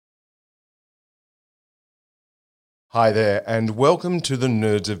Hi there, and welcome to the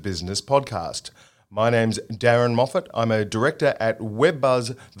Nerds of Business podcast. My name's Darren Moffat. I'm a director at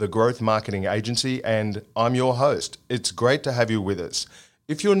WebBuzz, the growth marketing agency, and I'm your host. It's great to have you with us.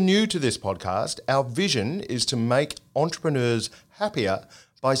 If you're new to this podcast, our vision is to make entrepreneurs happier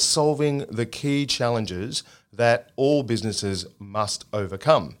by solving the key challenges that all businesses must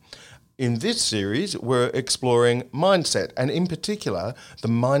overcome. In this series, we're exploring mindset, and in particular, the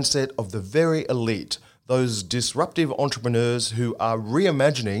mindset of the very elite, those disruptive entrepreneurs who are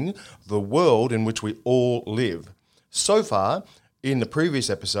reimagining the world in which we all live. So far, in the previous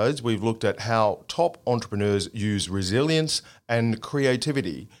episodes, we've looked at how top entrepreneurs use resilience and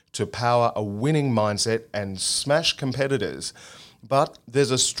creativity to power a winning mindset and smash competitors. But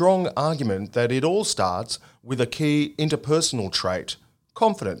there's a strong argument that it all starts with a key interpersonal trait,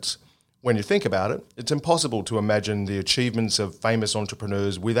 confidence. When you think about it, it's impossible to imagine the achievements of famous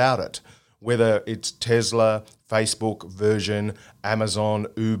entrepreneurs without it. Whether it's Tesla, Facebook, Virgin, Amazon,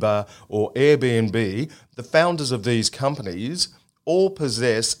 Uber, or Airbnb, the founders of these companies all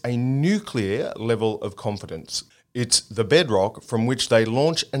possess a nuclear level of confidence. It's the bedrock from which they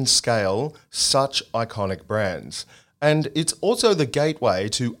launch and scale such iconic brands. And it's also the gateway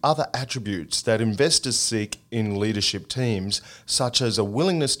to other attributes that investors seek in leadership teams, such as a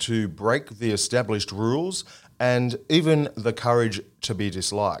willingness to break the established rules and even the courage to be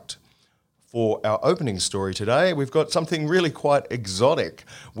disliked. For our opening story today, we've got something really quite exotic.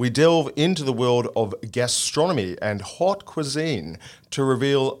 We delve into the world of gastronomy and hot cuisine to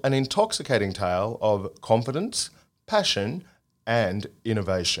reveal an intoxicating tale of confidence, passion, and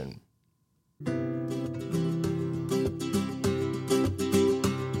innovation.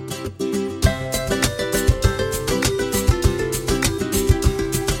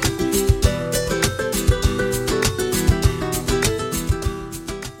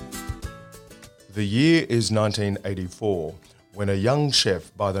 The year is 1984, when a young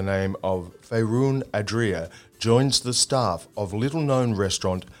chef by the name of Faroon Adria joins the staff of little-known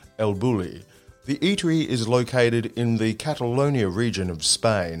restaurant El Bulli. The eatery is located in the Catalonia region of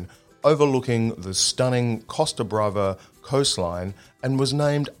Spain, overlooking the stunning Costa Brava coastline, and was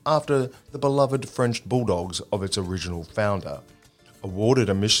named after the beloved French bulldogs of its original founder. Awarded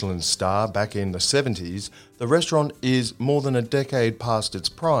a Michelin star back in the 70s, the restaurant is more than a decade past its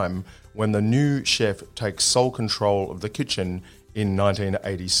prime when the new chef takes sole control of the kitchen in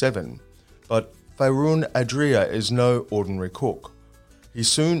 1987. But Faroon Adria is no ordinary cook. He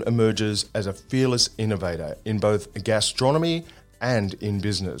soon emerges as a fearless innovator in both gastronomy and in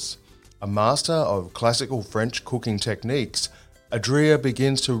business. A master of classical French cooking techniques, Adria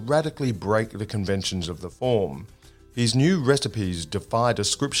begins to radically break the conventions of the form. His new recipes defy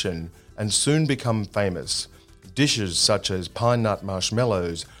description and soon become famous. Dishes such as pine nut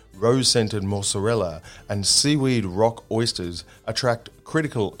marshmallows, rose-scented mozzarella, and seaweed rock oysters attract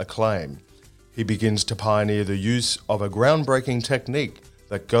critical acclaim. He begins to pioneer the use of a groundbreaking technique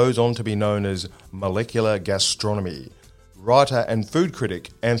that goes on to be known as molecular gastronomy. Writer and food critic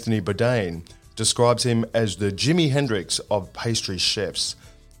Anthony Bourdain describes him as the Jimi Hendrix of pastry chefs.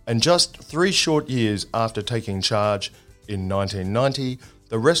 And just 3 short years after taking charge, in 1990,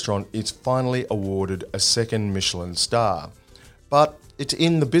 the restaurant is finally awarded a second Michelin star. But it's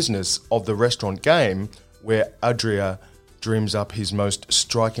in the business of the restaurant game where Adria dreams up his most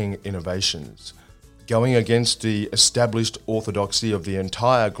striking innovations. Going against the established orthodoxy of the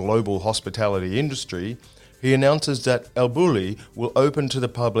entire global hospitality industry, he announces that El Bulli will open to the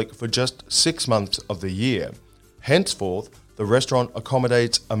public for just 6 months of the year. Henceforth, the restaurant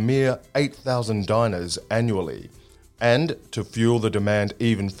accommodates a mere 8,000 diners annually. And to fuel the demand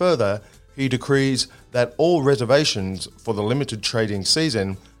even further, he decrees that all reservations for the limited trading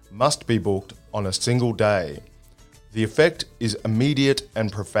season must be booked on a single day. The effect is immediate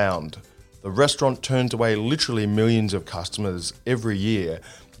and profound. The restaurant turns away literally millions of customers every year,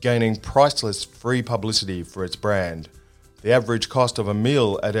 gaining priceless free publicity for its brand. The average cost of a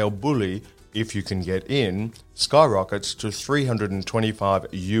meal at El Bulli, if you can get in, skyrockets to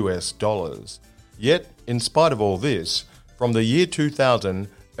 $325. Yet, in spite of all this, from the year 2000,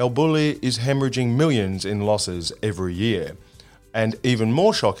 El Bulli is hemorrhaging millions in losses every year. And even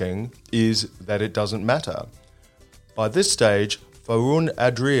more shocking is that it doesn't matter. By this stage, Faroon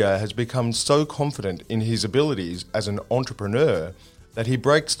Adria has become so confident in his abilities as an entrepreneur that he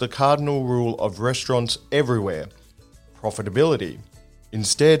breaks the cardinal rule of restaurants everywhere: profitability.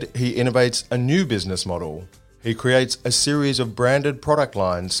 Instead, he innovates a new business model. He creates a series of branded product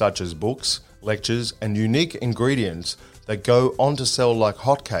lines such as books, lectures, and unique ingredients that go on to sell like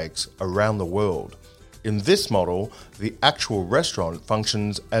hotcakes around the world. In this model, the actual restaurant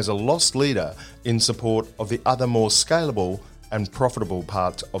functions as a loss leader in support of the other more scalable and profitable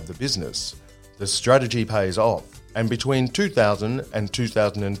parts of the business. The strategy pays off, and between 2000 and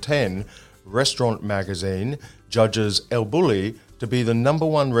 2010, Restaurant Magazine judges El Bulli to be the number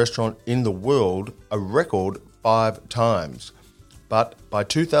one restaurant in the world, a record 5 times. But by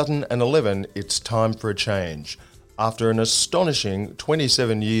 2011, it's time for a change. After an astonishing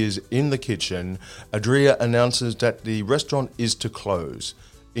 27 years in the kitchen, Adria announces that the restaurant is to close.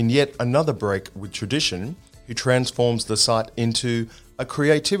 In yet another break with tradition, he transforms the site into a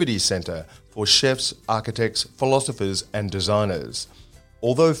creativity centre for chefs, architects, philosophers and designers.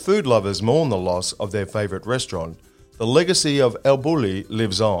 Although food lovers mourn the loss of their favourite restaurant, the legacy of El Bulli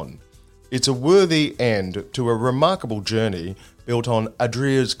lives on. It's a worthy end to a remarkable journey built on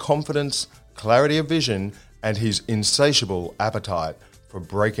Adria's confidence, clarity of vision and his insatiable appetite for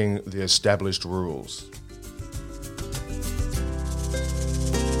breaking the established rules.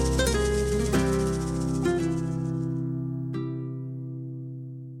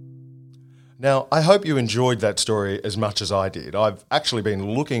 Now, I hope you enjoyed that story as much as I did. I've actually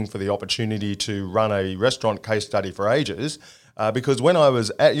been looking for the opportunity to run a restaurant case study for ages, because when I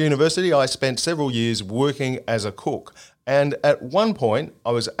was at university, I spent several years working as a cook. And at one point,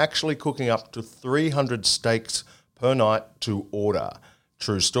 I was actually cooking up to 300 steaks per night to order.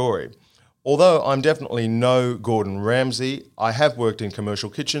 True story. Although I'm definitely no Gordon Ramsay, I have worked in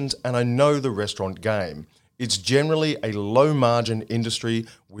commercial kitchens and I know the restaurant game. It's generally a low-margin industry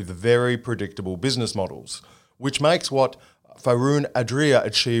with very predictable business models, which makes what Faroon Adria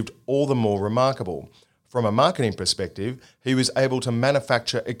achieved all the more remarkable. From a marketing perspective, he was able to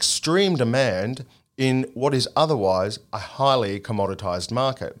manufacture extreme demand in what is otherwise a highly commoditized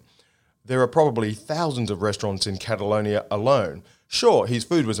market. There are probably thousands of restaurants in Catalonia alone. Sure, his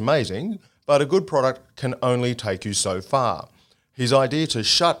food was amazing, but a good product can only take you so far. His idea to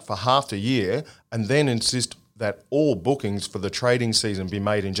shut for half the year and then insist that all bookings for the trading season be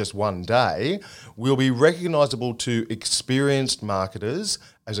made in just one day will be recognisable to experienced marketers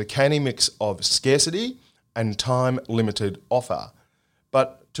as a canny mix of scarcity and time-limited offer.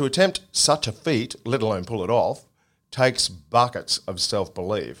 But to attempt such a feat, let alone pull it off, takes buckets of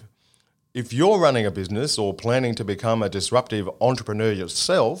self-belief. If you're running a business or planning to become a disruptive entrepreneur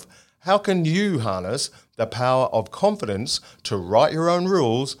yourself, how can you harness the power of confidence to write your own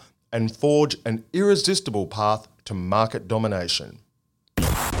rules and forge an irresistible path to market domination? 3,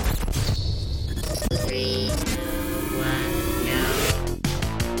 2, 1,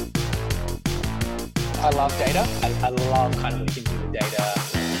 I love data. I love kind of what you can do with data.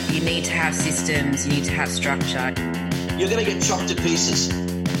 You need to have systems, you need to have structure. You're going to get chopped to pieces.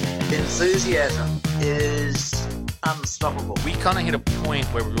 Enthusiasm is unstoppable. We kind of hit a point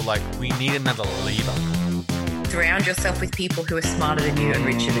where we were like, we need another leader. Surround yourself with people who are smarter than you and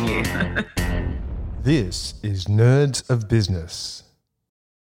richer than you. This is Nerds of Business.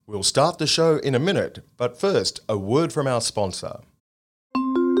 We'll start the show in a minute, but first, a word from our sponsor.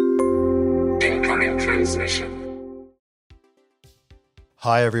 incoming transmission.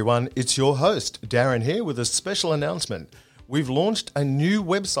 Hi everyone, it's your host, Darren here with a special announcement. We've launched a new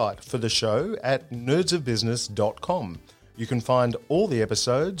website for the show at nerdsofbusiness.com. You can find all the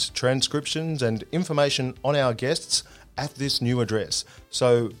episodes, transcriptions and information on our guests at this new address.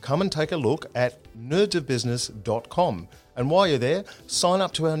 So come and take a look at nerdsofbusiness.com. And while you're there, sign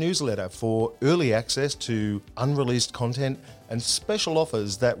up to our newsletter for early access to unreleased content and special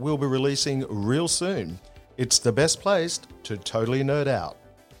offers that we'll be releasing real soon. It's the best place to totally nerd out.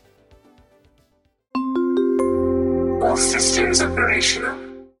 All systems operational.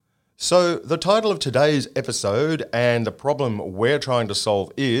 So the title of today's episode and the problem we're trying to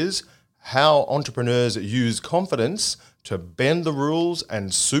solve is how entrepreneurs use confidence to bend the rules and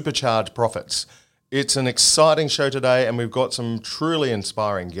supercharge profits. It's an exciting show today and we've got some truly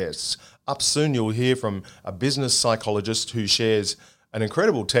inspiring guests. Up soon you'll hear from a business psychologist who shares an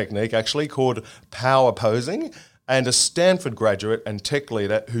incredible technique actually called power posing, and a Stanford graduate and tech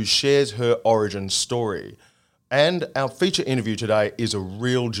leader who shares her origin story. And our feature interview today is a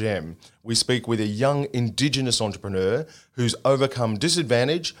real gem. We speak with a young Indigenous entrepreneur who's overcome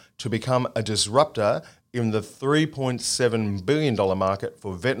disadvantage to become a disruptor in the $3.7 billion market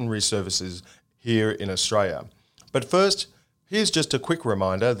for veterinary services here in Australia. But first, here's just a quick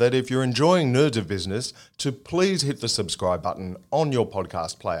reminder that if you're enjoying Nerds of Business, to please hit the subscribe button on your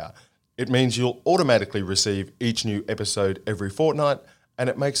podcast player. It means you'll automatically receive each new episode every fortnight, and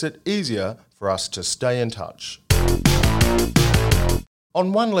it makes it easier for us to stay in touch.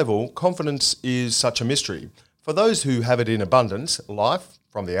 On one level, confidence is such a mystery. For those who have it in abundance, life,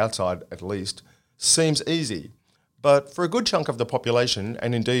 from the outside at least, seems easy. But for a good chunk of the population,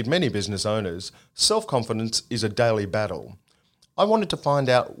 and indeed many business owners, self-confidence is a daily battle. I wanted to find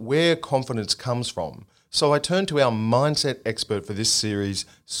out where confidence comes from, so I turned to our mindset expert for this series,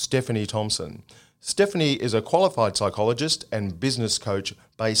 Stephanie Thompson. Stephanie is a qualified psychologist and business coach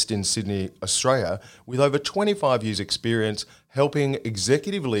based in Sydney, Australia, with over 25 years' experience helping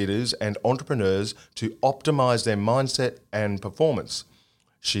executive leaders and entrepreneurs to optimise their mindset and performance.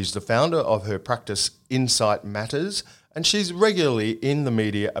 She's the founder of her practice Insight Matters, and she's regularly in the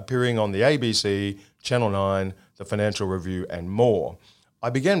media, appearing on the ABC, Channel 9, The Financial Review, and more. I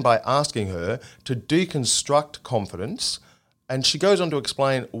began by asking her to deconstruct confidence, and she goes on to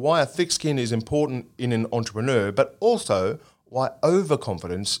explain why a thick skin is important in an entrepreneur, but also why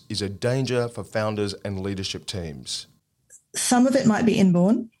overconfidence is a danger for founders and leadership teams. Some of it might be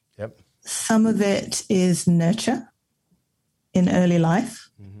inborn. Yep. Some of it is nurture in early life.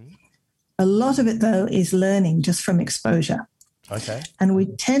 Mm-hmm. A lot of it, though, is learning just from exposure. Okay. And we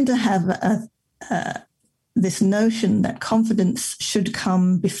tend to have this notion that confidence should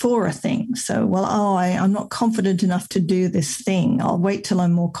come before a thing. So, I'm not confident enough to do this thing. I'll wait till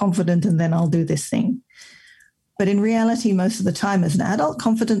I'm more confident and then I'll do this thing. But in reality, most of the time as an adult,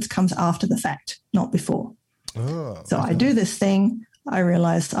 confidence comes after the fact, not before. So I do this thing. I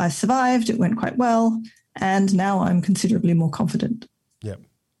realized I survived. It went quite well. And now I'm considerably more confident. Yep.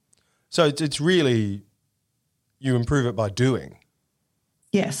 So it's really, you improve it by doing.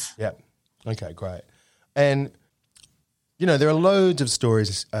 Yes. Yep. Okay, great. And, there are loads of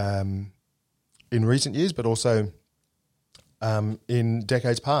stories in recent years, but also in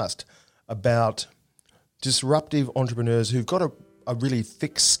decades past, about disruptive entrepreneurs who've got a really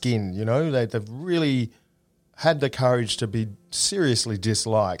thick skin, they've really had the courage to be seriously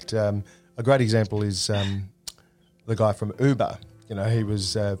disliked. A great example is the guy from Uber. He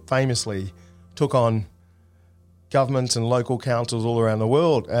was famously took on governments and local councils all around the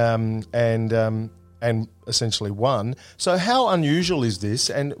world and essentially won. So how unusual is this,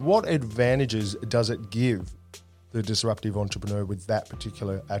 and what advantages does it give the disruptive entrepreneur with that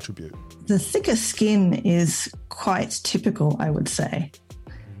particular attribute? The thicker skin is quite typical, I would say,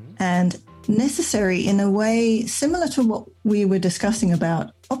 and necessary in a way similar to what we were discussing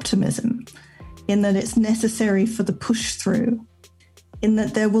about optimism, in that it's necessary for the push through, in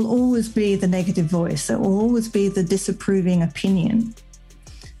that there will always be the negative voice, there will always be the disapproving opinion.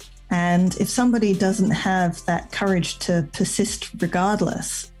 And if somebody doesn't have that courage to persist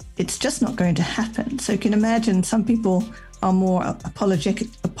regardless, it's just not going to happen. So you can imagine some people are more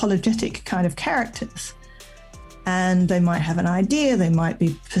apologetic kind of characters. And they might have an idea, they might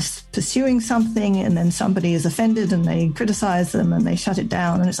be pursuing something, and then somebody is offended and they criticize them and they shut it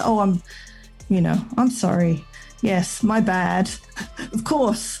down. And it's, I'm sorry. Yes, my bad. Of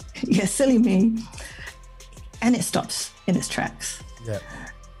course. Yes, silly me. And it stops in its tracks. Yeah.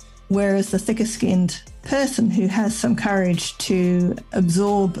 Whereas the thicker skinned person who has some courage to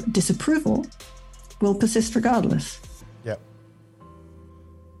absorb disapproval will persist regardless. Yeah.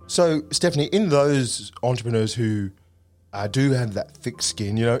 So, Stephanie, in those entrepreneurs who do have that thick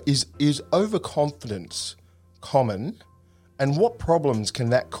skin, is overconfidence common? And what problems can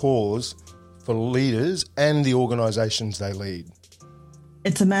that cause for leaders and the organisations they lead?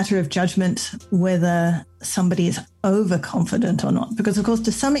 It's a matter of judgment whether somebody is overconfident or not. Because, of course,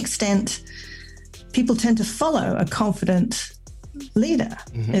 to some extent, people tend to follow a confident leader.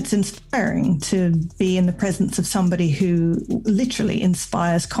 Mm-hmm. It's inspiring to be in the presence of somebody who literally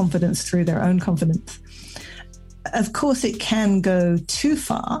inspires confidence through their own confidence. Of course, it can go too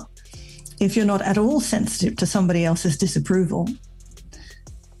far if you're not at all sensitive to somebody else's disapproval.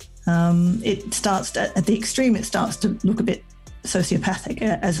 It starts at the extreme, it starts to look a bit sociopathic,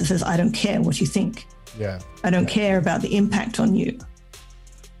 as it says, I don't care what you think. Yeah. I don't care about the impact on you.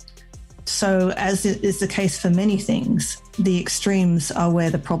 So as is the case for many things, the extremes are where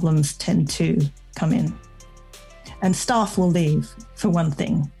the problems tend to come in. And staff will leave, for one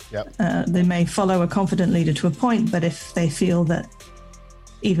thing. Yep. They may follow a confident leader to a point, but if they feel that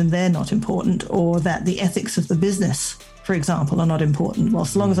even they're not important, or that the ethics of the business, for example, are not important, well,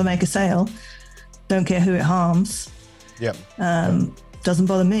 as long as I make a sale, don't care who it harms. Yep. Doesn't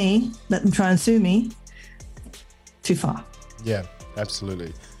bother me. Let them try and sue me. Too far. Yeah,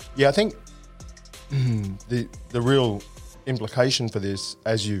 absolutely. Yeah, I think the real implication for this,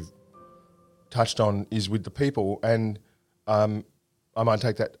 as you've touched on, is with the people. And I might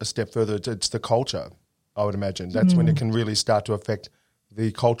take that a step further. It's the culture, I would imagine. That's when it can really start to affect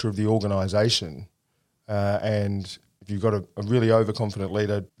the culture of the organisation. And if you've got a really overconfident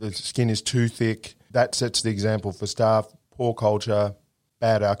leader, the skin is too thick, that sets the example for staff, poor culture,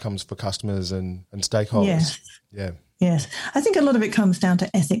 bad outcomes for customers and stakeholders. Yes. Yeah. Yes. I think a lot of it comes down to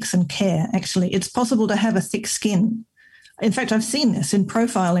ethics and care, actually. It's possible to have a thick skin. In fact, I've seen this in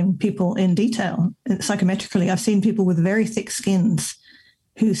profiling people in detail, psychometrically. I've seen people with very thick skins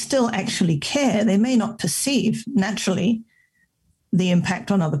who still actually care. They may not perceive naturally the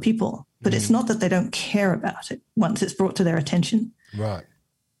impact on other people, but it's not that they don't care about it once it's brought to their attention. Right.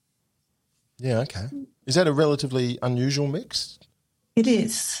 Yeah, okay. Is that a relatively unusual mix? It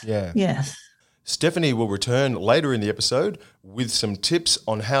is. Yeah. Yes. Stephanie will return later in the episode with some tips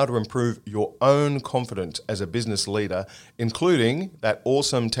on how to improve your own confidence as a business leader, including that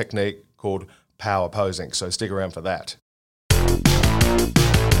awesome technique called power posing. So stick around for that.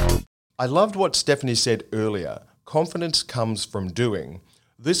 I loved what Stephanie said earlier. Confidence comes from doing.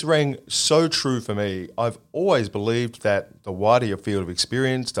 This rang so true for me. I've always believed that the wider your field of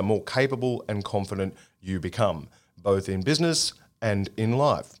experience, the more capable and confident you become, both in business and in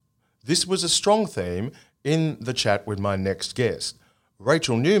life. This was a strong theme in the chat with my next guest.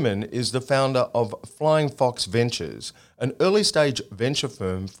 Rachel Newman is the founder of Flying Fox Ventures, an early-stage venture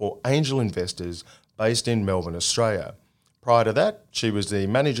firm for angel investors based in Melbourne, Australia. Prior to that, she was the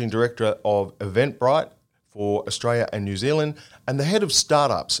managing director of Eventbrite for Australia and New Zealand and the head of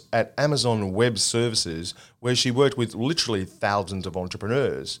startups at Amazon Web Services, where she worked with literally thousands of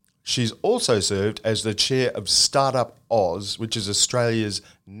entrepreneurs. She's also served as the chair of Startup Oz, which is Australia's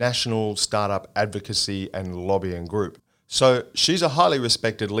national startup advocacy and lobbying group. So she's a highly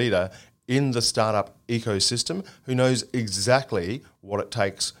respected leader in the startup ecosystem who knows exactly what it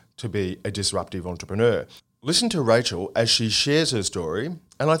takes to be a disruptive entrepreneur. Listen to Rachel as she shares her story,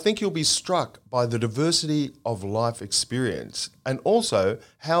 and I think you'll be struck by the diversity of life experience and also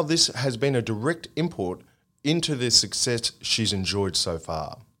how this has been a direct input into the success she's enjoyed so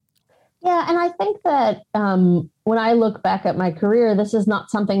far. Yeah, and I think that when I look back at my career, this is not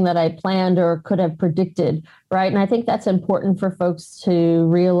something that I planned or could have predicted, right? And I think that's important for folks to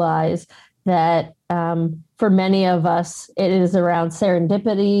realize that for many of us, it is around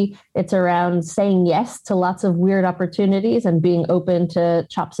serendipity. It's around saying yes to lots of weird opportunities and being open to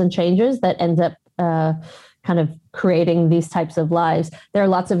chops and changes that ends up kind of creating these types of lives. There are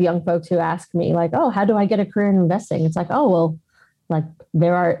lots of young folks who ask me like, oh, how do I get a career in investing? It's like, oh, well, like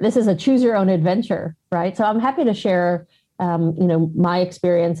this is a choose your own adventure, right? So I'm happy to share, my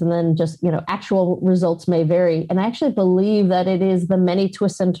experience, and then just, actual results may vary. And I actually believe that it is the many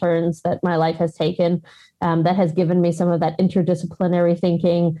twists and turns that my life has taken that has given me some of that interdisciplinary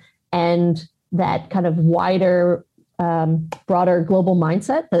thinking and that kind of wider, broader global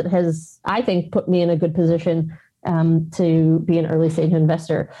mindset that has, I think, put me in a good position to be an early stage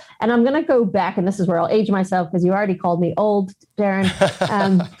investor. And I'm going to go back, and this is where I'll age myself because you already called me old, Darren.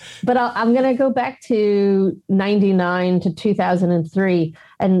 But I'm going to go back to 99 to 2003.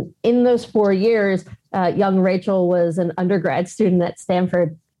 And in those 4 years, young Rachel was an undergrad student at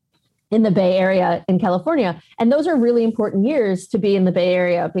Stanford in the Bay Area in California. And those are really important years to be in the Bay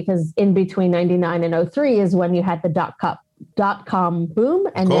Area because in between 99 and 03 is when you had the dot-com boom.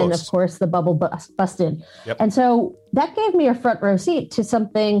 And then, of course, the bubble busted. Yep. And so that gave me a front row seat to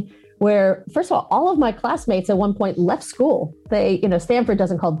something where, first of all of my classmates at one point left school. They, Stanford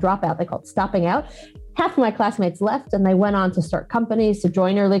doesn't call it dropout, they call it stopping out. Half of my classmates left and they went on to start companies, to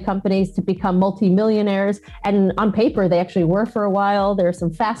join early companies, to become multimillionaires. And on paper, they actually were for a while. There are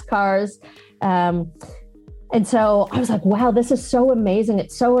some fast cars. And so I was like, wow, this is so amazing.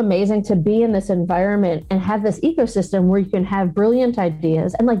 It's so amazing to be in this environment and have this ecosystem where you can have brilliant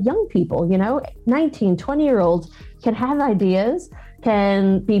ideas. And like young people, 19, 20-year-olds can have ideas,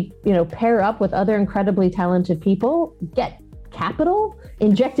 can be, pair up with other incredibly talented people, get capital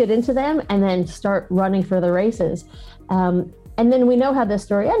injected into them, and then start running for the races. And then we know how this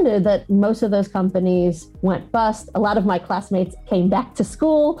story ended, that most of those companies went bust. A lot of my classmates came back to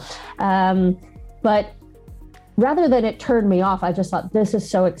school. But rather than it turned me off, I just thought, this is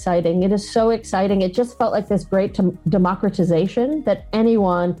so exciting. It is so exciting. It just felt like this great democratization that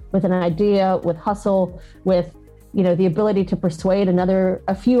anyone with an idea, with hustle, with the ability to persuade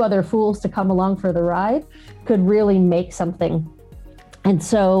a few other fools to come along for the ride could really make something. And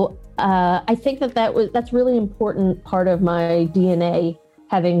so I think that's really important part of my DNA,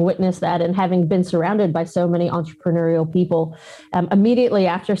 having witnessed that and having been surrounded by so many entrepreneurial people. Immediately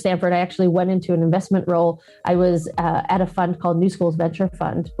after Stanford, I actually went into an investment role. I was at a fund called New Schools Venture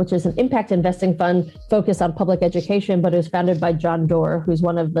Fund, which is an impact investing fund focused on public education, but it was founded by John Doerr, who's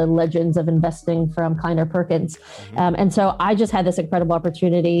one of the legends of investing from Kleiner Perkins. And so I just had this incredible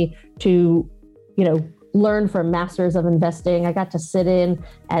opportunity to, learn from masters of investing. I got to sit in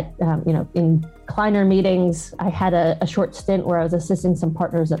at, in Kleiner meetings. I had a short stint where I was assisting some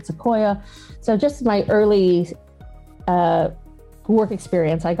partners at Sequoia. So just my early work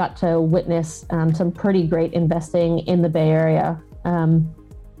experience, I got to witness some pretty great investing in the Bay Area. And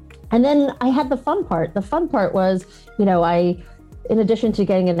then I had the fun part. The fun part was, in addition to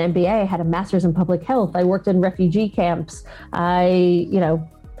getting an MBA, I had a master's in public health. I worked in refugee camps. I,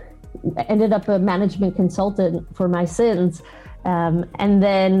 ended up a management consultant for my sins. And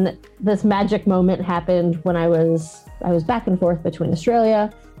then this magic moment happened when I was back and forth between Australia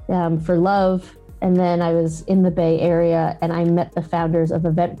for love. And then I was in the Bay Area and I met the founders of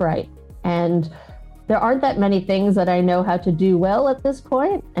Eventbrite. And there aren't that many things that I know how to do well at this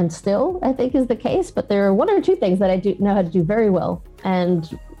point, and still I think is the case, but there are one or two things that I do know how to do very well.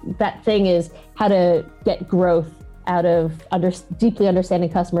 And that thing is how to get growth out of deeply understanding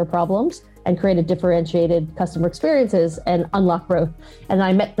customer problems and create a differentiated customer experiences and unlock growth. And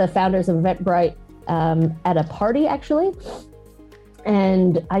I met the founders of Eventbrite at a party, actually.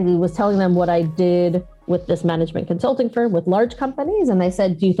 And I was telling them what I did with this management consulting firm with large companies. And they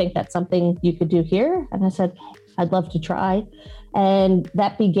said, do you think that's something you could do here? And I said, I'd love to try. And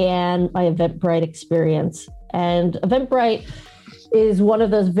that began my Eventbrite experience. And Eventbrite is one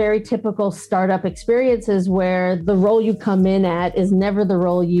of those very typical startup experiences where the role you come in at is never the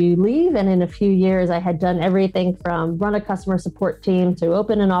role you leave. And in a few years, I had done everything from run a customer support team to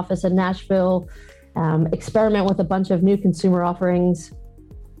open an office in Nashville, experiment with a bunch of new consumer offerings,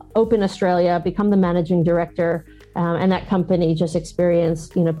 open Australia, become the managing director. And that company just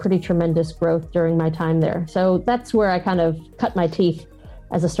experienced, pretty tremendous growth during my time there. So that's where I kind of cut my teeth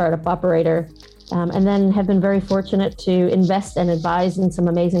as a startup operator. And then have been very fortunate to invest and advise in some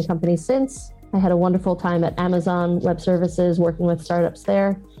amazing companies since. I had a wonderful time at Amazon Web Services working with startups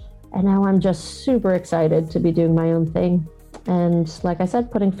there. And now I'm just super excited to be doing my own thing. And like I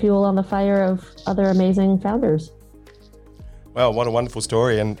said, putting fuel on the fire of other amazing founders. Well, what a wonderful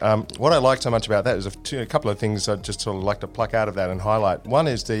story. And what I like so much about that is a couple of things I'd just sort of like to pluck out of that and highlight. One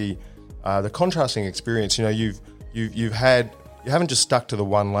is the contrasting experience. You haven't just stuck to the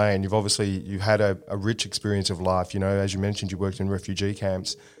one lane. You've had a rich experience of life. As you mentioned, you worked in refugee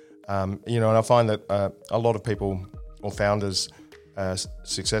camps. And I find that a lot of people or founders,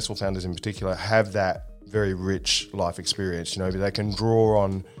 successful founders in particular, have that very rich life experience. They can draw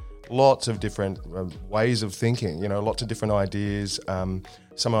on lots of different ways of thinking, lots of different ideas, and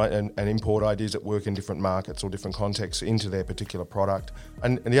import ideas that work in different markets or different contexts into their particular product.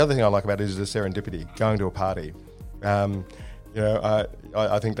 And the other thing I like about it is the serendipity, going to a party.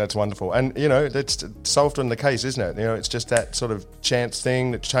 I think that's wonderful. And, that's so often the case, isn't it? It's just that sort of chance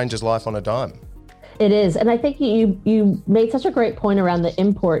thing that changes life on a dime. It is. And I think you made such a great point around the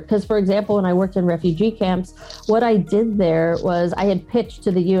import, because, for example, when I worked in refugee camps, what I did there was I had pitched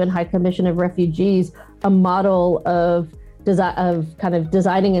to the UN High Commission of Refugees a model of kind of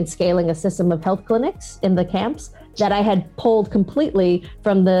designing and scaling a system of health clinics in the camps that I had pulled completely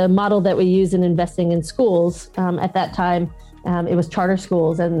from the model that we use in investing in schools. At that time, it was charter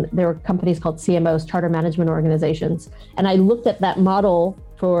schools, and there were companies called CMOs, charter management organizations. And I looked at that model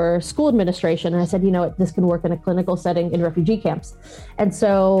for school administration, and I said, this can work in a clinical setting in refugee camps. And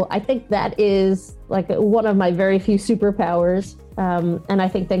so I think that is like one of my very few superpowers. And I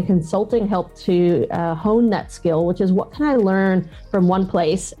think then consulting helped to hone that skill, which is what can I learn from one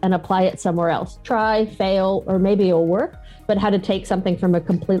place and apply it somewhere else? Try, fail, or maybe it'll work, but how to take something from a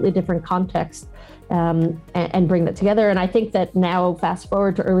completely different context and bring that together. And I think that now, fast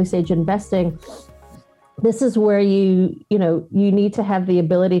forward to early stage investing, this is where you need to have the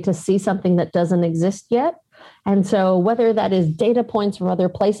ability to see something that doesn't exist yet. And so whether that is data points from other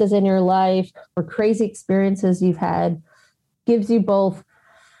places in your life or crazy experiences you've had, gives you both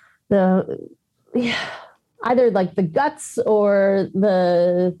either like the guts or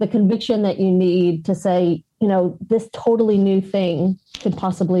the conviction that you need to say, this totally new thing could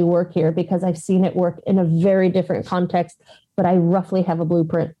possibly work here because I've seen it work in a very different context, but I roughly have a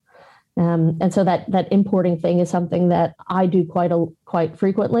blueprint. And so that importing thing is something that I do quite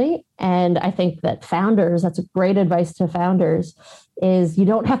frequently. And I think that founders, that's a great advice to founders, is you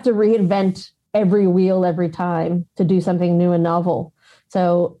don't have to reinvent every wheel every time to do something new and novel.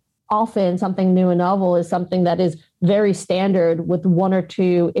 So often something new and novel is something that is very standard with one or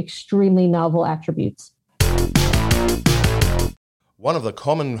two extremely novel attributes. One of the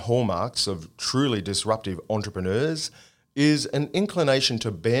common hallmarks of truly disruptive entrepreneurs is an inclination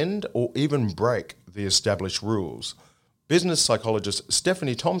to bend or even break the established rules. Business psychologist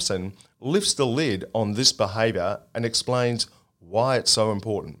Stephanie Thompson lifts the lid on this behaviour and explains why it's so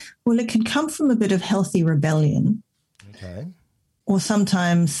important. Well, it can come from a bit of healthy rebellion. Okay. Or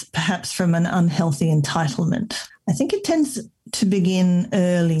sometimes perhaps from an unhealthy entitlement. I think it tends to begin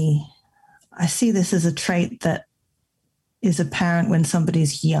early. I see this as a trait that is apparent when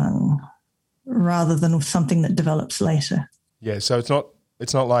somebody's young rather than something that develops later. Yeah, so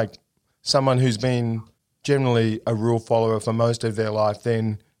it's not like someone who's been generally a rule follower for most of their life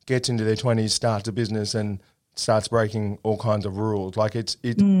then gets into their 20s, starts a business and starts breaking all kinds of rules. Like it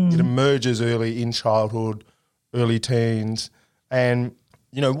emerges early in childhood, early teens. And,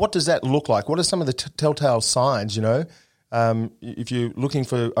 what does that look like? What are some of the telltale signs, if you're looking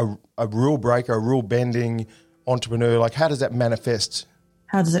for a rule breaker, a rule bending entrepreneur, like how does that manifest?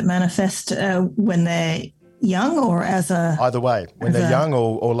 How does it manifest when they're young or as a... Either way, when they're young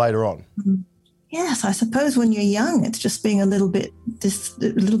or later on. Yes, I suppose when you're young, it's just being a little bit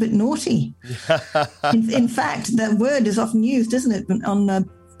naughty. in fact, that word is often used, isn't it, on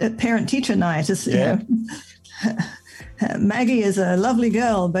parent-teacher night? Maggie is a lovely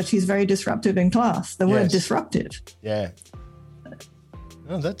girl, but she's very disruptive in class. The word disruptive. Yeah.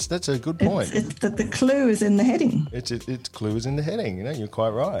 Oh, that's a good point. It's that the clue is in the heading. It's clue is in the heading. You're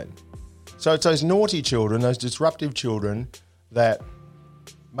quite right. So it's those naughty children, those disruptive children that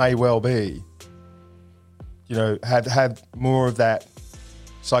may well be, have more of that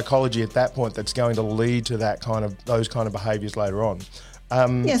psychology at that point that's going to lead to those kind of behaviours later on.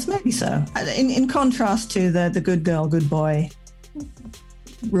 Yes, maybe so. In contrast to the good girl, good boy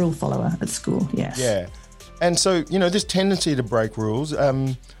rule follower at school, yes. Yeah. And so, this tendency to break rules,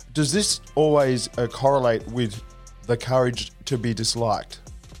 does this always correlate with the courage to be disliked?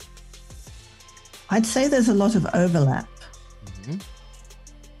 I'd say there's a lot of overlap. Mm-hmm.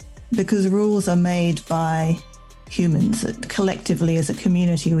 Because rules are made by humans. Collectively, as a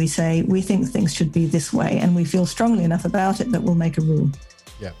community, we say we think things should be this way and we feel strongly enough about it that we'll make a rule.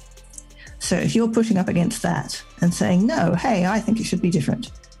 Yeah. So if you're pushing up against that and saying, no, hey, I think it should be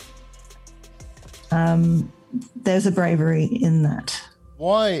different, there's a bravery in that.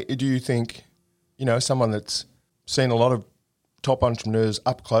 Why do you think, someone that's seen a lot of top entrepreneurs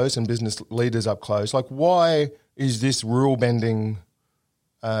up close and business leaders up close, like why is this rule-bending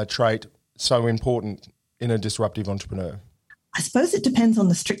trait so important in a disruptive entrepreneur? I suppose it depends on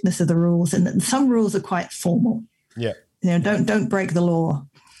the strictness of the rules, and some rules are quite formal. Yeah. Don't break the law.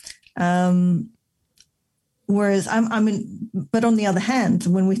 Whereas but on the other hand,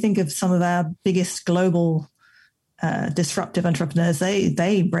 when we think of some of our biggest global disruptive entrepreneurs,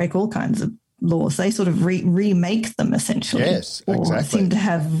 they break all kinds of laws. They sort of remake them essentially. Yes, exactly. Or seem to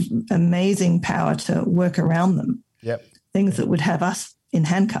have amazing power to work around them. Yep. Things that would have us in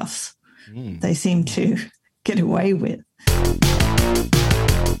handcuffs. They seem to get away with.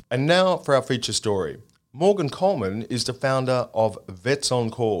 And now for our feature story. Morgan Coleman is the founder of Vets on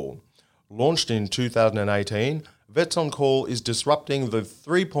Call. Launched in 2018, Vets on Call is disrupting the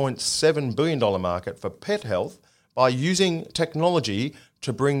 $3.7 billion market for pet health by using technology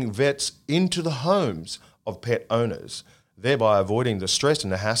to bring vets into the homes of pet owners, thereby avoiding the stress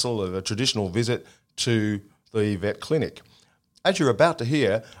and the hassle of a traditional visit to the vet clinic. As you're about to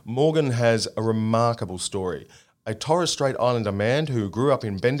hear, Morgan has a remarkable story. A Torres Strait Islander man who grew up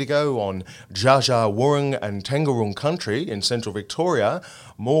in Bendigo on Dja Dja Wurrung and Tangaroong country in central Victoria,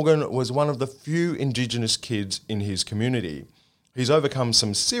 Morgan was one of the few Indigenous kids in his community. He's overcome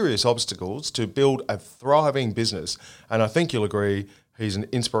some serious obstacles to build a thriving business, and I think you'll agree he's an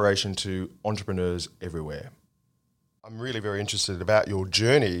inspiration to entrepreneurs everywhere. I'm really very interested about your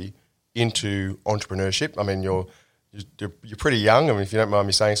journey into entrepreneurship. I mean, you're pretty young. I mean, if you don't mind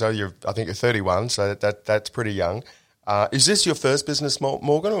me saying so, I think you're 31, so that's pretty young. Is this your first business,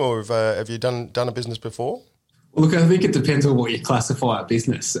 Morgan, or have you done a business before? Look, I think it depends on what you classify a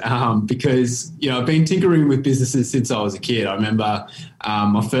business, because I've been tinkering with businesses since I was a kid. I remember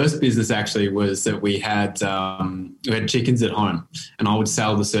my first business actually was that we had chickens at home, and I would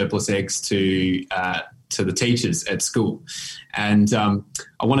sell the surplus eggs to the teachers at school, and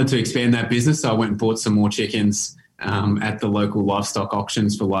I wanted to expand that business, so I went and bought some more chickens at the local livestock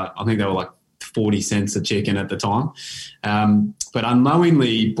auctions for I think they were 40 cents a chicken at the time. But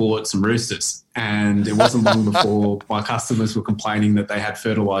unknowingly bought some roosters, and it wasn't long before my customers were complaining that they had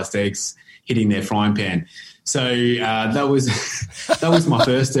fertilised eggs hitting their frying pan. So that was my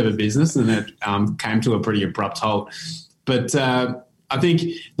first ever business, and it came to a pretty abrupt halt. But I think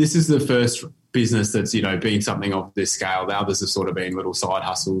this is the first business that's, been something of this scale. The others have sort of been little side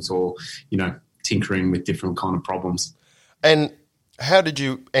hustles or, tinkering with different kind of problems. And how did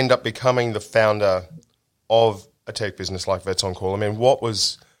you end up becoming the founder of a tech business like Vets on Call? I mean,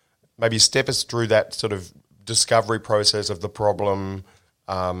 maybe step us through that sort of discovery process of the problem.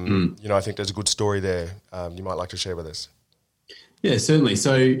 I think there's a good story there you might like to share with us. Yeah, certainly.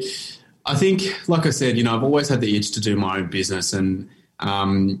 So I think, like I said, I've always had the itch to do my own business. And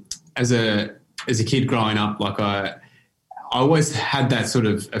as a kid growing up, I always had that sort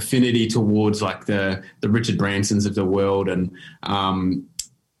of affinity towards like the Richard Bransons of the world, and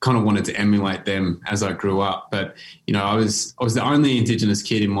kind of wanted to emulate them as I grew up. But, I was the only Indigenous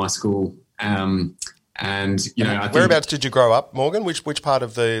kid in my school. I think, whereabouts did you grow up, Morgan? Which part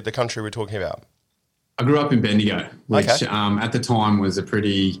of the country we're talking about? I grew up in Bendigo, which okay. At the time was a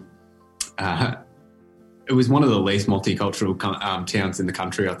pretty it was one of the least multicultural towns in the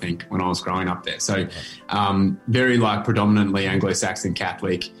country, I think, when I was growing up there. So very predominantly Anglo-Saxon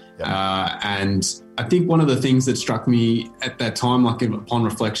Catholic. And I think one of the things that struck me at that time, upon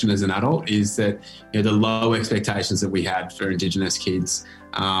reflection as an adult, is that the low expectations that we had for Indigenous kids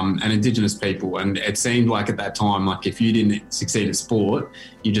and Indigenous people. And it seemed like at that time, if you didn't succeed at sport,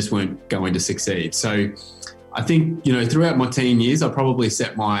 you just weren't going to succeed. So I think, throughout my teen years, I probably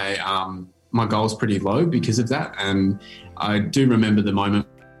set my goals pretty low because of that. And I do remember the moment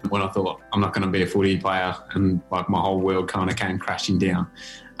when I thought, I'm not going to be a footy player, and my whole world kind of came crashing down.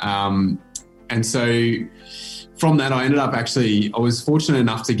 And so from that, I ended up I was fortunate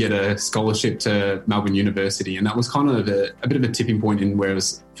enough to get a scholarship to Melbourne University. And that was kind of a bit of a tipping point in where it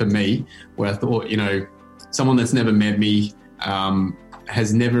was for me, where I thought, someone that's never met me,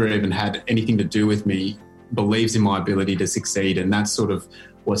 has never even had anything to do with me, believes in my ability to succeed. And that's sort of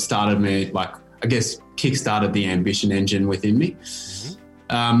what started me, kick-started the ambition engine within me.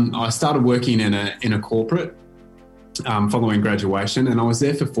 Mm-hmm. I started working in a corporate following graduation, and I was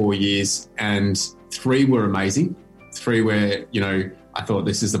there for 4 years, and 3 were amazing. 3 where, I thought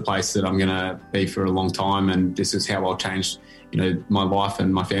this is the place that I'm going to be for a long time, and this is how I'll change, my life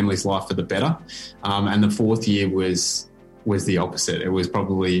and my family's life for the better. And the 4th year was the opposite. It was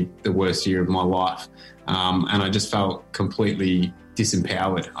probably the worst year of my life. And I just felt completely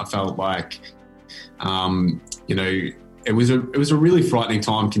disempowered. I felt like, it was a really frightening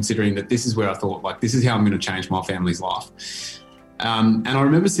time, considering that this is where I thought, this is how I'm going to change my family's life. And I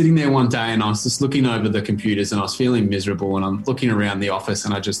remember sitting there one day, and I was just looking over the computers, and I was feeling miserable, and I'm looking around the office,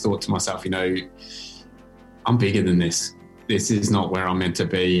 and I just thought to myself, I'm bigger than this. This is not where I'm meant to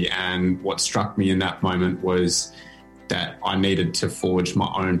be. And what struck me in that moment was that I needed to forge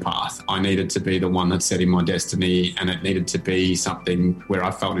my own path. I needed to be the one that's setting my destiny, and it needed to be something where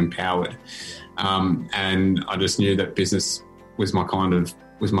I felt empowered. And I just knew that business was my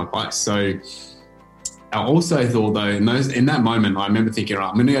place. So I also thought, though, in that moment, I remember thinking, right,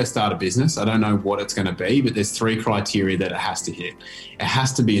 I'm going to go start a business. I don't know what it's going to be, but there's 3 criteria that it has to hit. It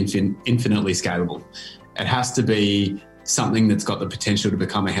has to be infinitely scalable. It has to be something that's got the potential to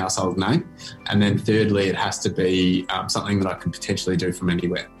become a household name. And then thirdly, it has to be something that I can potentially do from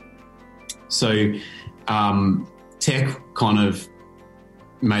anywhere. So tech kind of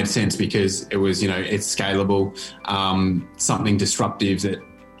made sense because it was, it's scalable, something disruptive that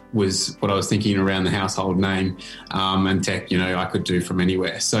was what I was thinking around the household name, and tech, I could do from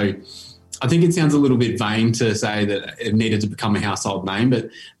anywhere. So I think it sounds a little bit vain to say that it needed to become a household name, but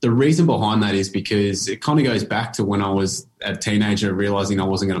the reason behind that is because it kind of goes back to when I was a teenager realizing I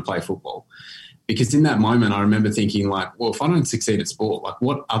wasn't going to play football. Because in that moment, I remember thinking if I don't succeed at sport,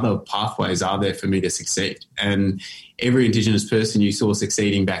 what other pathways are there for me to succeed? And every Indigenous person you saw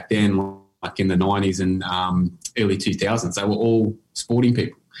succeeding back then, in the 90s and early 2000s, they were all sporting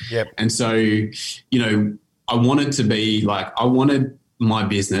people. Yep. And so, I wanted to be I wanted my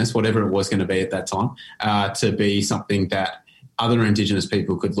business, whatever it was going to be at that time, to be something that other Indigenous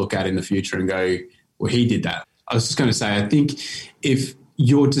people could look at in the future and go, well, he did that. I was just going to say, I think if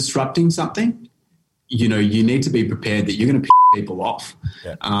you're disrupting something, you need to be prepared that you're going to piss people off.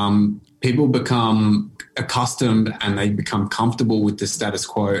 Yeah. People become accustomed and they become comfortable with the status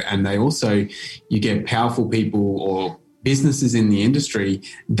quo, and you get powerful people or businesses in the industry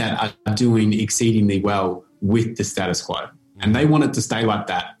that are doing exceedingly well with the status quo. And they want it to stay like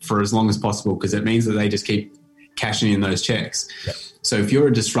that for as long as possible because it means that they just keep cashing in those checks. Yep. So if you're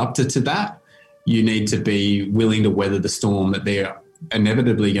a disruptor to that, you need to be willing to weather the storm that they're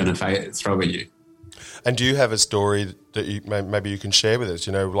inevitably going to throw at you. And do you have a story that maybe you can share with us,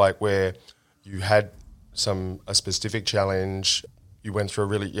 where you had a specific challenge, you went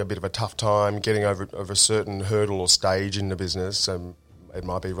through a bit of a tough time getting over a certain hurdle or stage in the business, it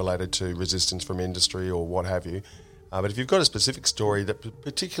might be related to resistance from industry or what have you. But if you've got a specific story that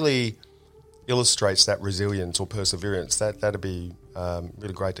particularly illustrates that resilience or perseverance, that'd be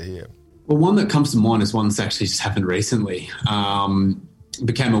really great to hear. Well, one that comes to mind is one that's actually just happened recently.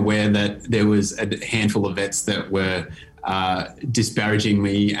 became aware that there was a handful of vets that were disparaging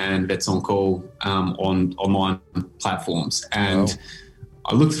me and Vets on Call on online platforms. And Wow.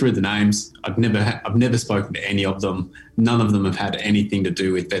 I looked through the names. I've never spoken to any of them. None of them have had anything to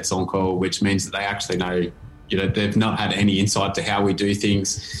do with Vets on Call, which means that they actually know, they've not had any insight to how we do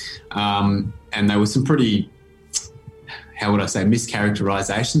things. And there were some pretty, how would I say,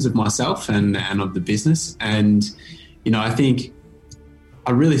 mischaracterizations of myself and of the business. And, I think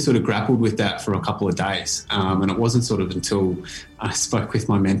I really sort of grappled with that for a couple of days. And it wasn't sort of until I spoke with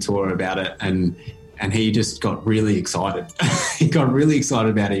my mentor about it and he just got really excited. He got really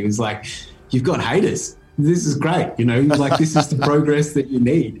excited about it. He was like, "You've got haters. This is great." He was like, "This is the progress that you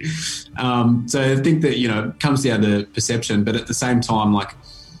need." So I think that, it comes down to perception. But at the same time, like,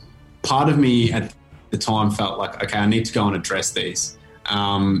 part of me at the time felt like, okay, I need to go and address these.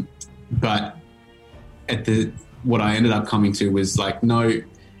 But what I ended up coming to was like, no,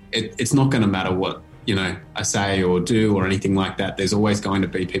 it's not going to matter what, I say or do or anything like that. There's always going to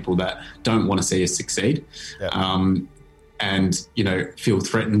be people that don't want to see us succeed. Yeah. And, feel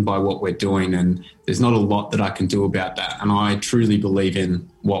threatened by what we're doing. And there's not a lot that I can do about that. And I truly believe in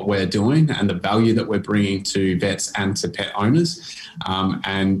what we're doing and the value that we're bringing to vets and to pet owners.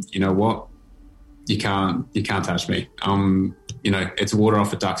 And you know what? You can't touch me. It's water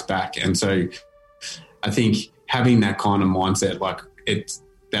off a duck's back. And so I think having that kind of mindset, like it's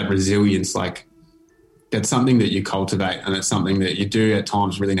that resilience, like that's something that you cultivate, and it's something that you do at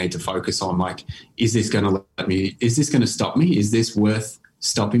times really need to focus on. Like, is this going to stop me? Is this worth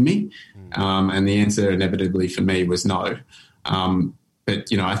stopping me? And the answer inevitably for me was no.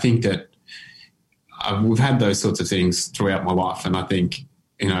 But, I think that we've had those sorts of things throughout my life. And I think,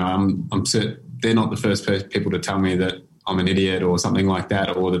 I'm certain they're not the first people to tell me that I'm an idiot or something like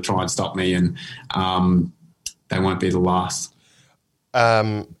that, or to try and stop me. And they won't be the last.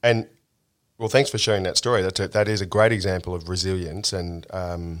 Well, thanks for sharing that story. That is a great example of resilience and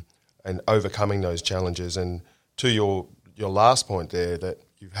overcoming those challenges. And to your last point there, that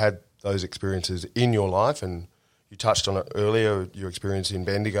you've had those experiences in your life, and you touched on it earlier, your experience in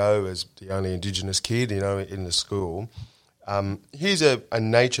Bendigo as the only Indigenous kid, in the school. Here's a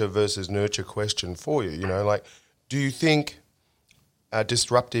nature versus nurture question for you. Do you think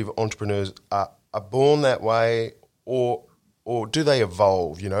disruptive entrepreneurs are born that way, or do they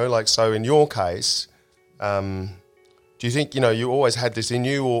evolve? So in your case, do you think you always had this in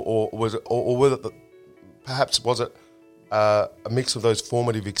you, or was it perhaps was it a mix of those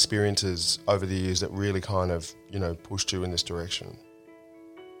formative experiences over the years that really kind of pushed you in this direction?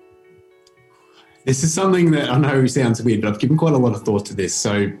 This is something that I know sounds weird, but I've given quite a lot of thought to this.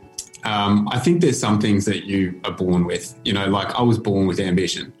 So I think there's some things that you are born with. Like I was born with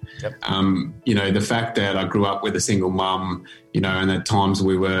ambition. Yep. The fact that I grew up with a single mum, and at times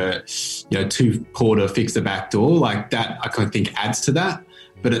we were, too poor to fix the back door, like that, I kind of think adds to that.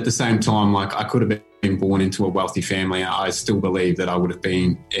 But at the same time, like I could have been born into a wealthy family. I still believe that I would have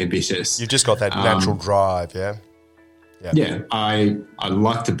been ambitious. You've just got that natural drive, yeah? Yeah, I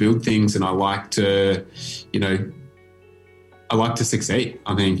like to build things, and I like to, succeed.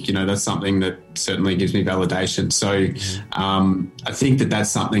 I think, that's something that certainly gives me validation. So I think that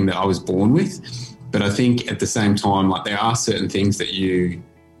that's something that I was born with. But I think at the same time, like there are certain things that you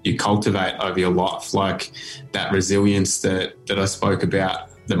cultivate over your life, like that resilience that I spoke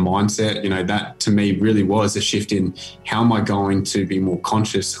about, the mindset, that to me really was a shift in how am I going to be more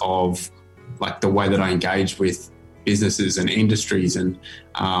conscious of like the way that I engage with businesses and industries and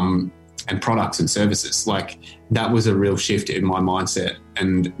products and services. Like that was a real shift in my mindset,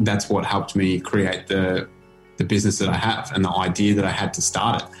 and that's what helped me create the business that I have and the idea that I had to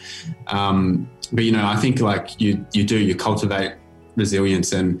start it. But I think like you cultivate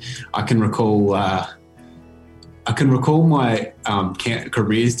resilience, and I can recall my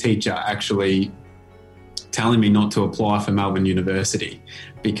careers teacher actually telling me not to apply for Melbourne University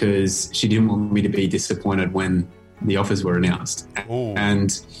because she didn't want me to be disappointed when the offers were announced. Ooh.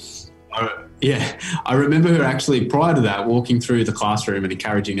 And I remember her actually prior to that walking through the classroom and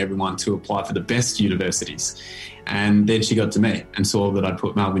encouraging everyone to apply for the best universities. And then she got to me and saw that I'd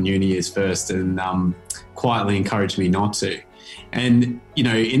put Melbourne Uni as first and quietly encouraged me not to. And,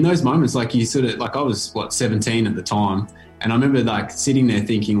 in those moments, like you sort of, like I was, 17 at the time. And I remember like sitting there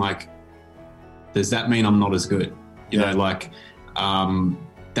thinking like, does that mean I'm not as good? That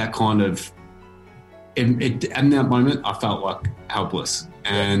kind of, in that moment, I felt like helpless.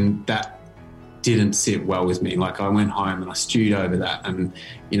 And that didn't sit well with me. Like I went home and I stewed over that. And,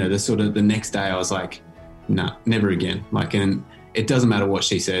 the next day I was like, no, never again. Like, and it doesn't matter what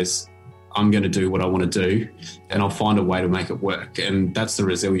she says. I'm going to do what I want to do, and I'll find a way to make it work. And that's the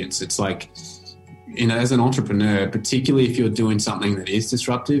resilience. It's like, as an entrepreneur, particularly if you're doing something that is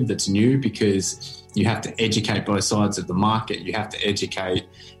disruptive, that's new, because you have to educate both sides of the market. You have to educate,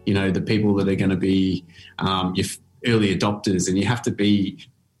 the people that are going to be your early adopters, and you have to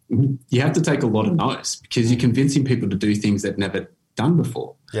take a lot of no's, because you're convincing people to do things they've never done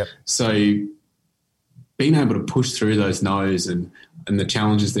before. Yep. So being able to push through those no's and the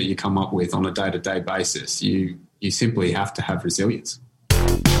challenges that you come up with on a day-to-day basis, you simply have to have resilience.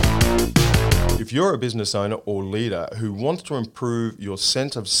 If you're a business owner or leader who wants to improve your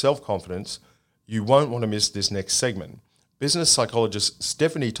sense of self-confidence, you won't want to miss this next segment. Business psychologist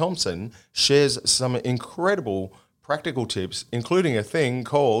Stephanie Thompson shares some incredible practical tips, including a thing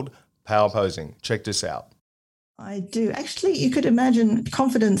called power posing. Check this out. I do. Actually, you could imagine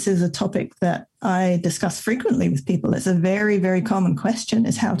confidence is a topic that I discuss frequently with people. It's a very, very common question,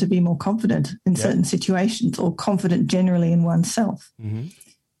 is how to be more confident in certain situations, or confident generally in oneself. Mm-hmm.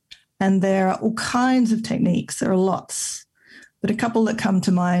 And there are all kinds of techniques. There are lots. But a couple that come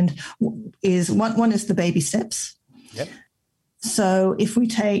to mind is one is the baby steps. Yep. So if we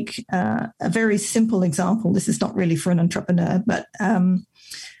take a very simple example, this is not really for an entrepreneur, but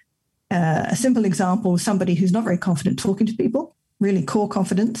a simple example, somebody who's not very confident talking to people, really core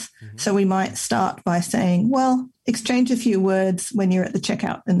confidence. Mm-hmm. So we might start by saying, well, exchange a few words when you're at the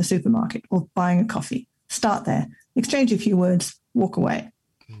checkout in the supermarket or buying a coffee. Start there. Exchange a few words, walk away.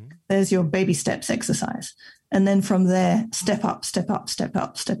 Mm-hmm. There's your baby steps exercise. And then from there, step up, step up, step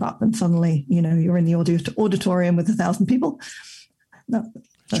up, step up. And suddenly, you're in the auditorium with 1,000 people. No,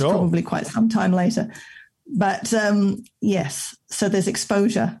 that's sure. Probably quite some time later. But yes, so there's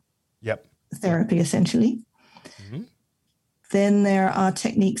exposure. Yep. Therapy, essentially. Mm-hmm. Then there are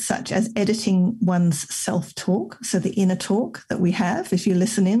techniques such as editing one's self-talk, so the inner talk that we have. If you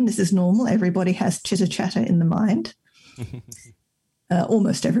listen in, this is normal. Everybody has chitter-chatter in the mind.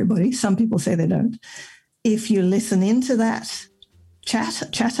 Almost everybody. Some people say they don't. If you listen into that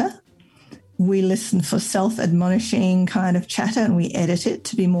chatter, we listen for self-admonishing kind of chatter, and we edit it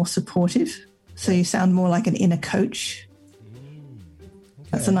to be more supportive. So you sound more like an inner coach.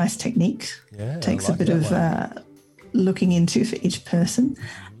 That's a nice technique. Yeah, takes like a bit of looking into for each person.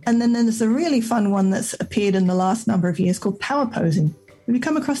 And then there's a really fun one that's appeared in the last number of years called power posing. Have you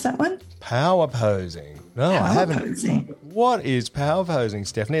come across that one? Power posing. No, I haven't. Posing. What is power posing,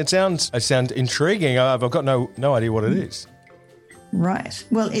 Stephanie? It sounds intriguing. I've got no idea what it is. Right.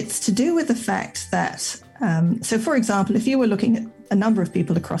 Well, it's to do with the fact that, so for example, if you were looking at a number of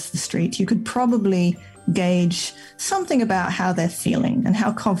people across the street, you could probably gauge something about how they're feeling and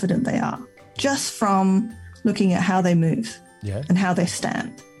how confident they are just from looking at how they move and how they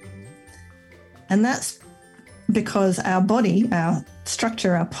stand. And that's because our body, our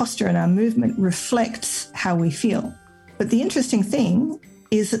structure, our posture, and our movement reflects how we feel. But the interesting thing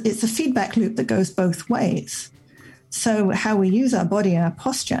is that it's a feedback loop that goes both ways. So how we use our body and our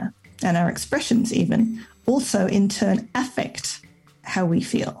posture and our expressions even also in turn affect how we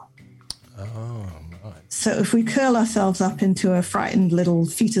feel. Oh. So if we curl ourselves up into a frightened little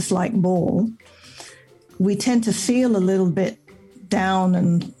fetus-like ball, we tend to feel a little bit down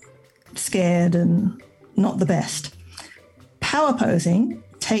and scared and not the best. Power posing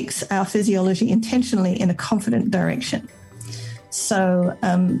takes our physiology intentionally in a confident direction. So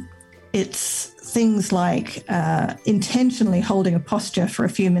it's things like intentionally holding a posture for a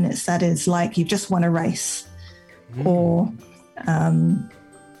few minutes that is like you just won a race, or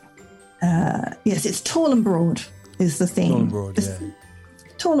yes, it's tall and broad is the theme. Tall and broad, yeah.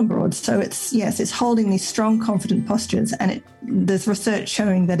 Tall and broad. So it's holding these strong, confident postures, and there's research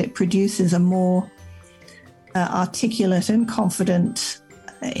showing that it produces a more articulate and confident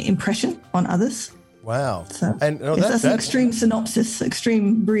impression on others. Wow. So and that's an extreme synopsis,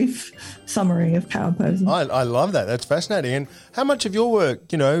 extreme brief summary of power posing. I love that. That's fascinating. And how much of your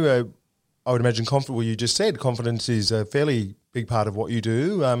work, I would imagine well, you just said confidence is a fairly big part of what you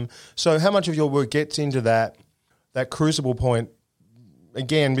do. So how much of your work gets into that crucible point,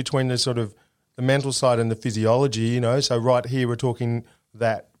 again, between the sort of the mental side and the physiology, So right here we're talking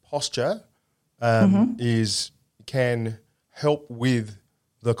that posture can help with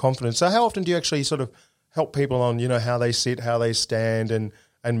the confidence. So how often do you actually sort of help people on, how they sit, how they stand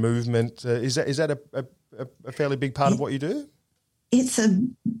and movement? Is that a fairly big part of what you do? It's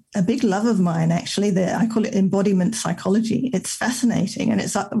a big love of mine, actually. I call it embodiment psychology. It's fascinating, and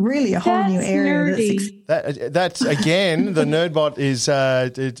it's really a whole new area. Nerdy. That's again, the nerdbot is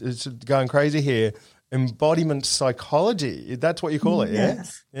it's going crazy here. Embodiment psychology. That's what you call it, yeah?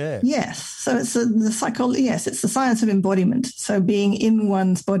 Yes. Yeah. Yes. So it's the psychology. Yes, it's the science of embodiment. So being in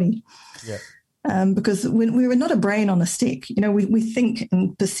one's body. Yeah. Because we're not a brain on a stick. We think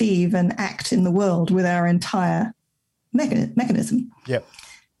and perceive and act in the world with our entire mechanism. Yep.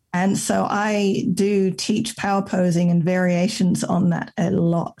 And so I do teach power posing and variations on that a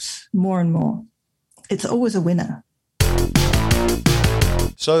lot, more and more. It's always a winner.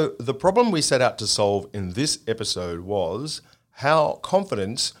 So the problem we set out to solve in this episode was how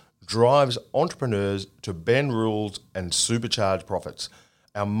confidence drives entrepreneurs to bend rules and supercharge profits.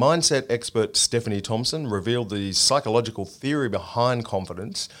 Our mindset expert Stephanie Thompson revealed the psychological theory behind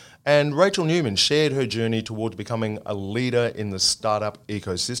confidence, and Rachel Newman shared her journey towards becoming a leader in the startup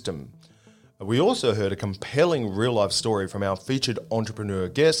ecosystem. We also heard a compelling real-life story from our featured entrepreneur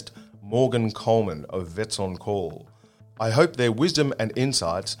guest, Morgan Coleman of Vets on Call. I hope their wisdom and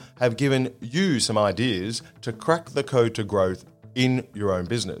insights have given you some ideas to crack the code to growth in your own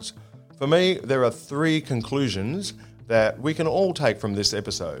business. For me, there are 3 conclusions that we can all take from this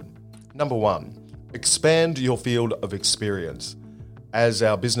episode. Number 1, expand your field of experience. As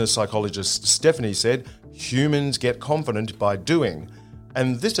our business psychologist Stephanie said, humans get confident by doing,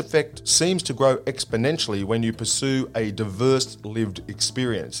 and this effect seems to grow exponentially when you pursue a diverse lived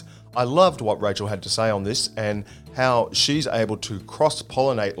experience. I loved what Rachel had to say on this and how she's able to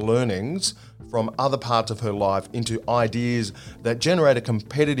cross-pollinate learnings from other parts of her life into ideas that generate a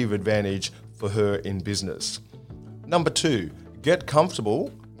competitive advantage for her in business. Number 2, get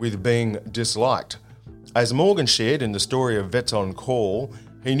comfortable with being disliked. As Morgan shared in the story of Vets on Call,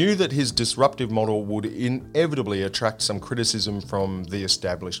 he knew that his disruptive model would inevitably attract some criticism from the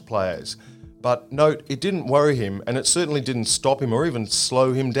established players. But note, it didn't worry him, and it certainly didn't stop him or even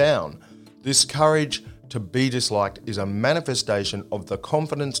slow him down. This courage to be disliked is a manifestation of the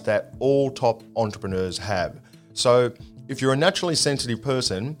confidence that all top entrepreneurs have. So if you're a naturally sensitive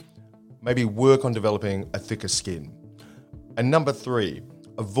person, maybe work on developing a thicker skin. And number 3,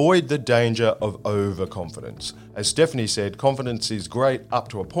 avoid the danger of overconfidence. As Stephanie said, confidence is great up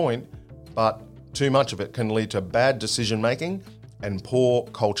to a point, but too much of it can lead to bad decision making and poor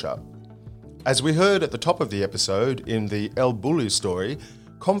culture. As we heard at the top of the episode in the El Bulli story,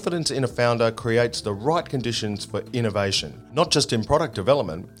 confidence in a founder creates the right conditions for innovation, not just in product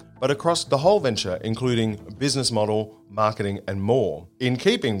development, but across the whole venture, including business model, marketing, and more. In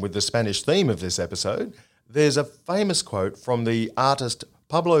keeping with the Spanish theme of this episode, there's a famous quote from the artist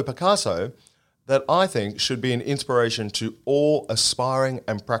Pablo Picasso that I think should be an inspiration to all aspiring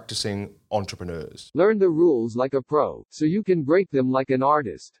and practicing entrepreneurs. Learn the rules like a pro, so you can break them like an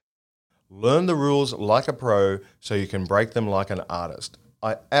artist. Learn the rules like a pro so you can break them like an artist.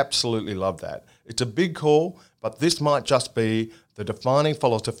 I absolutely love that. It's a big call, but this might just be the defining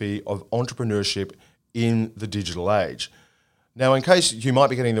philosophy of entrepreneurship in the digital age. Now, in case you might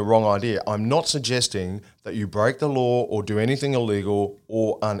be getting the wrong idea, I'm not suggesting that you break the law or do anything illegal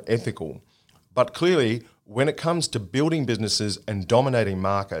or unethical. But clearly, when it comes to building businesses and dominating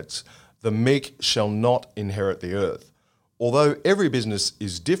markets, the meek shall not inherit the earth. Although every business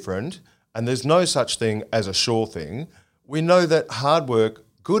is different, and there's no such thing as a sure thing, we know that hard work,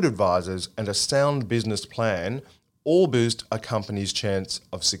 good advisors, and a sound business plan all boost a company's chance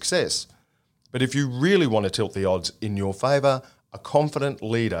of success. But if you really want to tilt the odds in your favour, a confident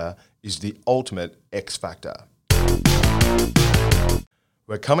leader is the ultimate X factor.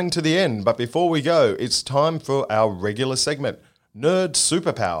 We're coming to the end, but before we go, it's time for our regular segment, Nerd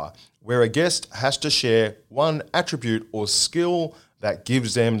Superpower, where a guest has to share one attribute or skill that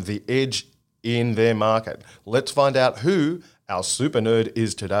gives them the edge in their market. Let's find out who our super nerd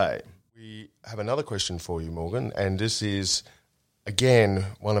is today. We have another question for you, Morgan, and this is, again,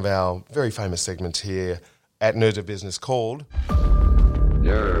 one of our very famous segments here at Nerds of Business called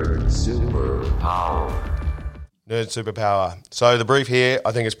Nerd Superpower. Nerd Superpower. So the brief here,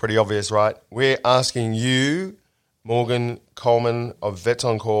 I think it's pretty obvious, right? We're asking you, Morgan Coleman of Vets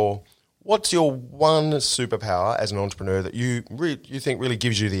on Call, what's your one superpower as an entrepreneur that you think really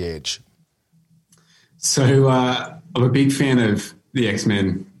gives you the edge? So I'm a big fan of the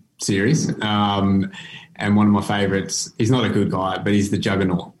X-Men series, and one of my favourites, he's not a good guy, but he's the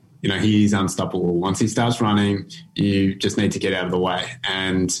Juggernaut. You know, he's unstoppable. Once he starts running, you just need to get out of the way.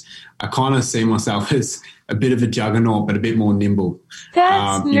 And I kind of see myself as a bit of a Juggernaut, but a bit more nimble.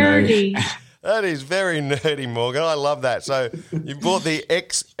 That's nerdy. That is very nerdy, Morgan. I love that. So you brought the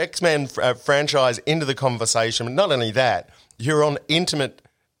X-Men franchise into the conversation. Not only that, you're on intimate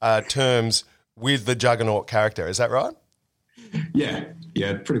terms with the Juggernaut character. Is that right? Yeah,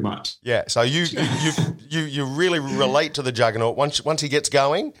 pretty much. Yeah, so you really relate to the Juggernaut once he gets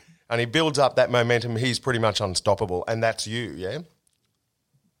going. and he builds up that momentum, he's pretty much unstoppable. And that's you, yeah?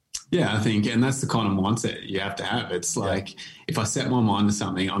 Yeah, I think, and that's the kind of mindset you have to have. It's like, if I set my mind to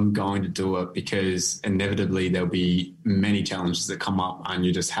something, I'm going to do it, because inevitably there'll be many challenges that come up, and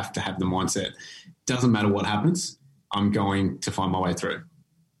you just have to have the mindset. Doesn't matter what happens, I'm going to find my way through.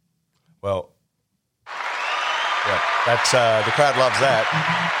 Well, yeah, that's the crowd loves that.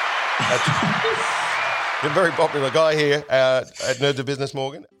 You're a very popular guy here at Nerds of Business,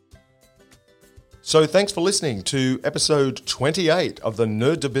 Morgan. So thanks for listening to episode 28 of the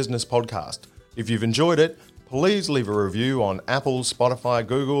Nerds of Business podcast. If you've enjoyed it, please leave a review on Apple, Spotify,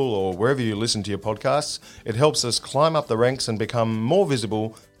 Google, or wherever you listen to your podcasts. It helps us climb up the ranks and become more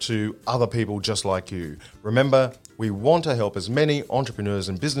visible to other people just like you. Remember, we want to help as many entrepreneurs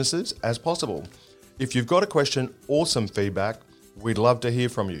and businesses as possible. If you've got a question or some feedback, we'd love to hear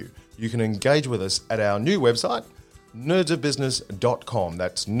from you. You can engage with us at our new website, nerdsofbusiness.com.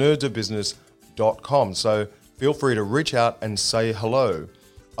 That's nerdsofbusiness.com. So feel free to reach out and say hello.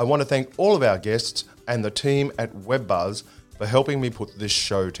 I want to thank all of our guests and the team at WebBuzz for helping me put this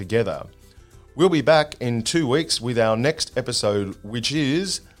show together. We'll be back in 2 weeks with our next episode, which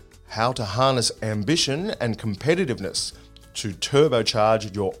is how to harness ambition and competitiveness to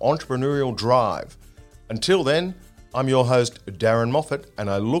turbocharge your entrepreneurial drive. Until then, I'm your host, Darren Moffat, and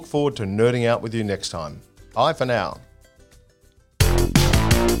I look forward to nerding out with you next time. Bye for now.